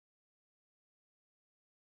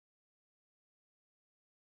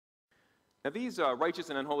Now these righteous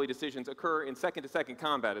and unholy decisions occur in second-to-second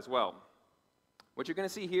combat as well. What you're going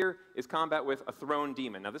to see here is combat with a thrown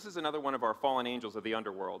demon. Now this is another one of our fallen angels of the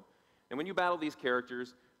underworld. And when you battle these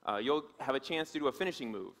characters, you'll have a chance to do a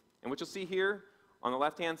finishing move. And what you'll see here on the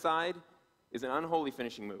left-hand side is an unholy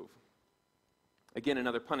finishing move. Again,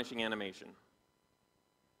 another punishing animation.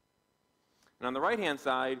 And on the right-hand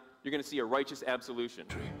side, you're going to see a righteous absolution.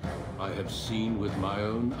 I have seen with my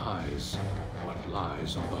own eyes what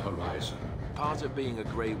lies on the horizon. Part of being a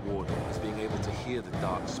Grey Warden is being able to hear the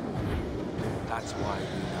Darkspawn. That's why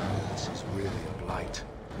we know this is really a blight.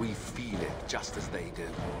 We feel it just as they do.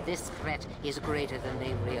 This threat is greater than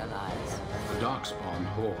they realize. The Darkspawn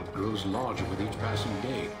horde grows larger with each passing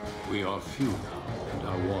day. We are few now, and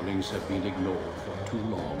our warnings have been ignored for too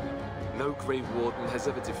long. No Grey Warden has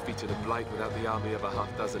ever defeated a blight without the army of a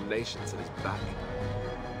half-dozen nations at his back.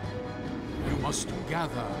 You must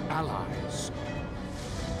gather allies.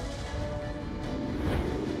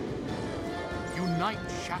 Unite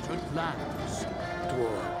shattered lands.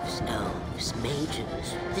 Dwarves, elves,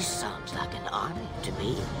 mages. This sounds like an army to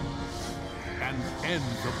me. And end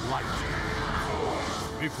the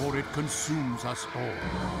blight before it consumes us all.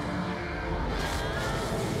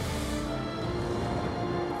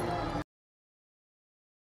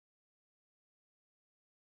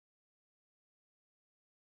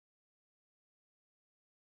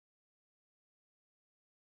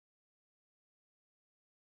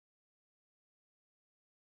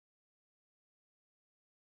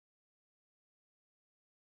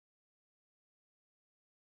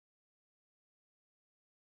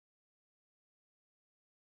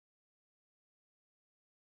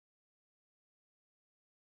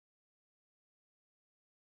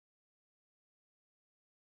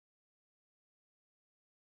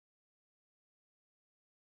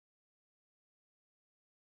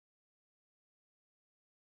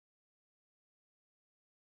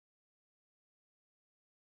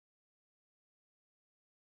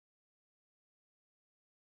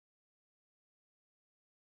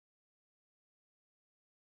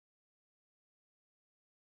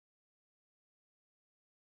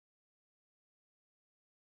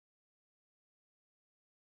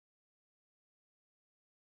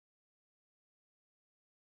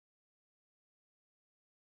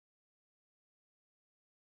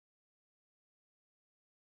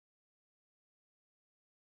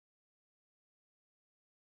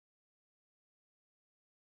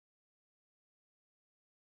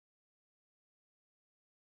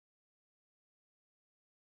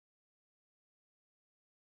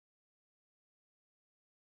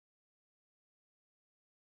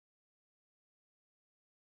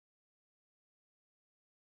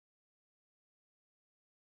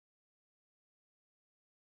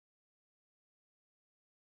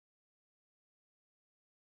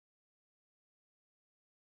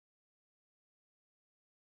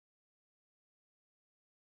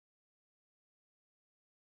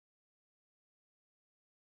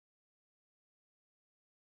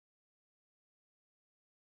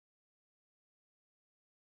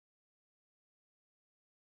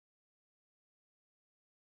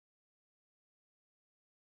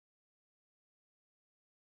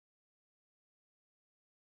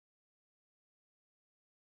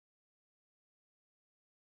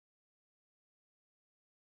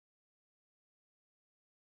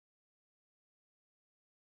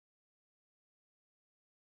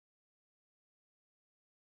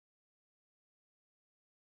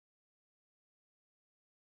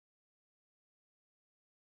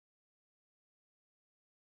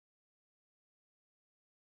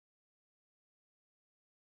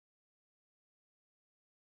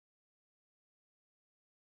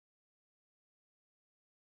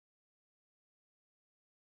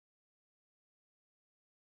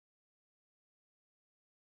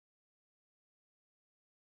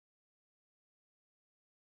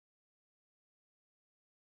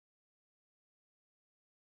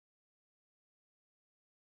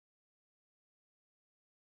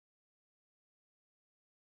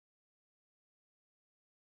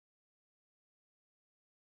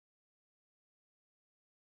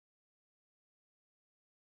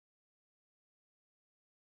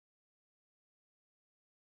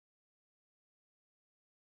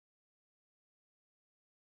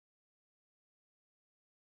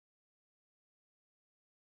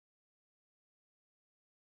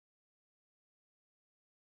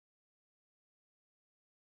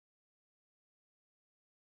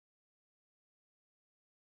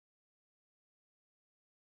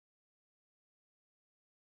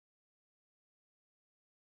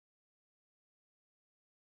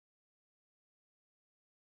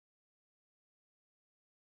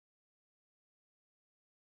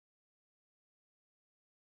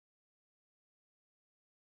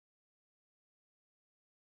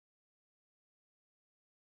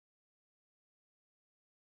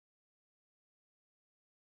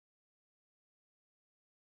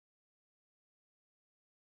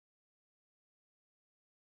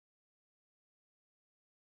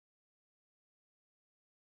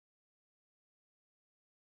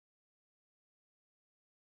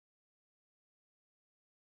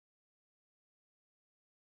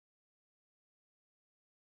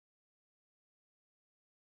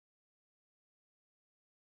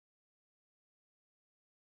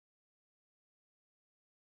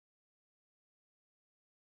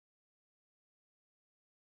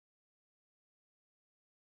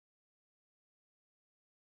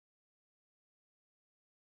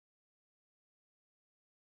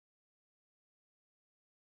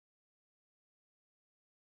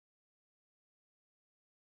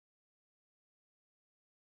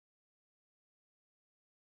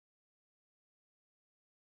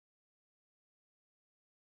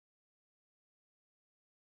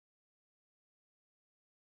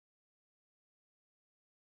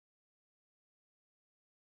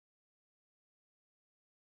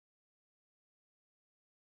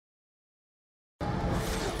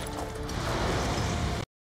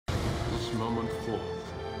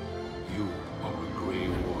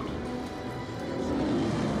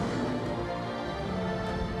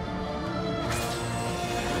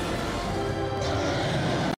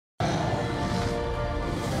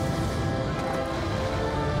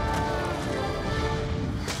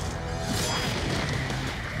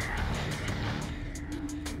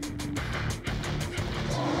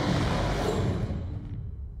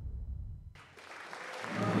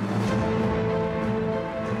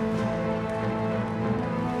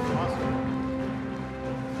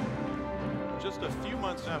 just a few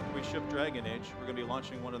months after we ship Dragon Age, we're going to be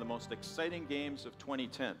launching one of the most exciting games of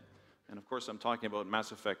 2010. And of course, I'm talking about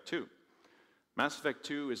Mass Effect 2. Mass Effect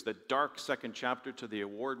 2 is the dark second chapter to the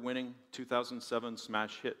award-winning 2007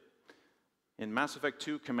 smash hit. In Mass Effect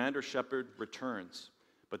 2, Commander Shepard returns.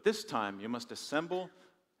 But this time, you must assemble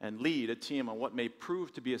and lead a team on what may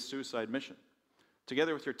prove to be a suicide mission.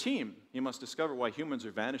 Together with your team, you must discover why humans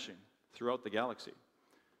are vanishing throughout the galaxy.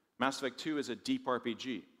 Mass Effect 2 is a deep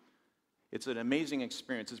RPG. It's an amazing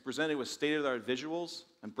experience. It's presented with state-of-the-art visuals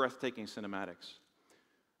and breathtaking cinematics.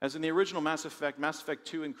 As in the original Mass Effect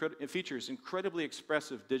 2 features incredibly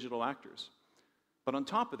expressive digital actors. But on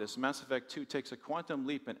top of this, Mass Effect 2 takes a quantum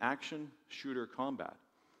leap in action shooter combat.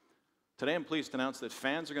 Today, I'm pleased to announce that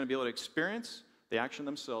fans are going to be able to experience the action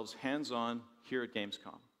themselves hands-on here at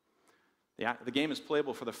GamesCom. The game is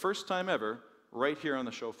playable for the first time ever right here on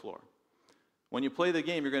the show floor. When you play the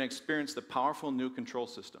game, you're going to experience the powerful new control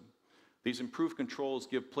system. These improved controls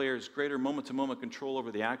give players greater moment-to-moment control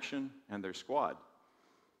over the action and their squad.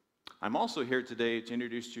 I'm also here today to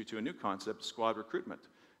introduce you to a new concept, squad recruitment,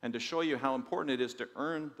 and to show you how important it is to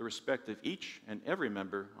earn the respect of each and every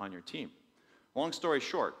member on your team. Long story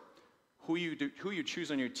short, who you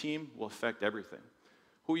choose on your team will affect everything.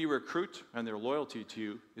 Who you recruit and their loyalty to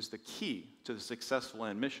you is the key to the successful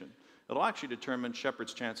end mission. It'll actually determine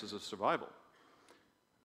Shepard's chances of survival.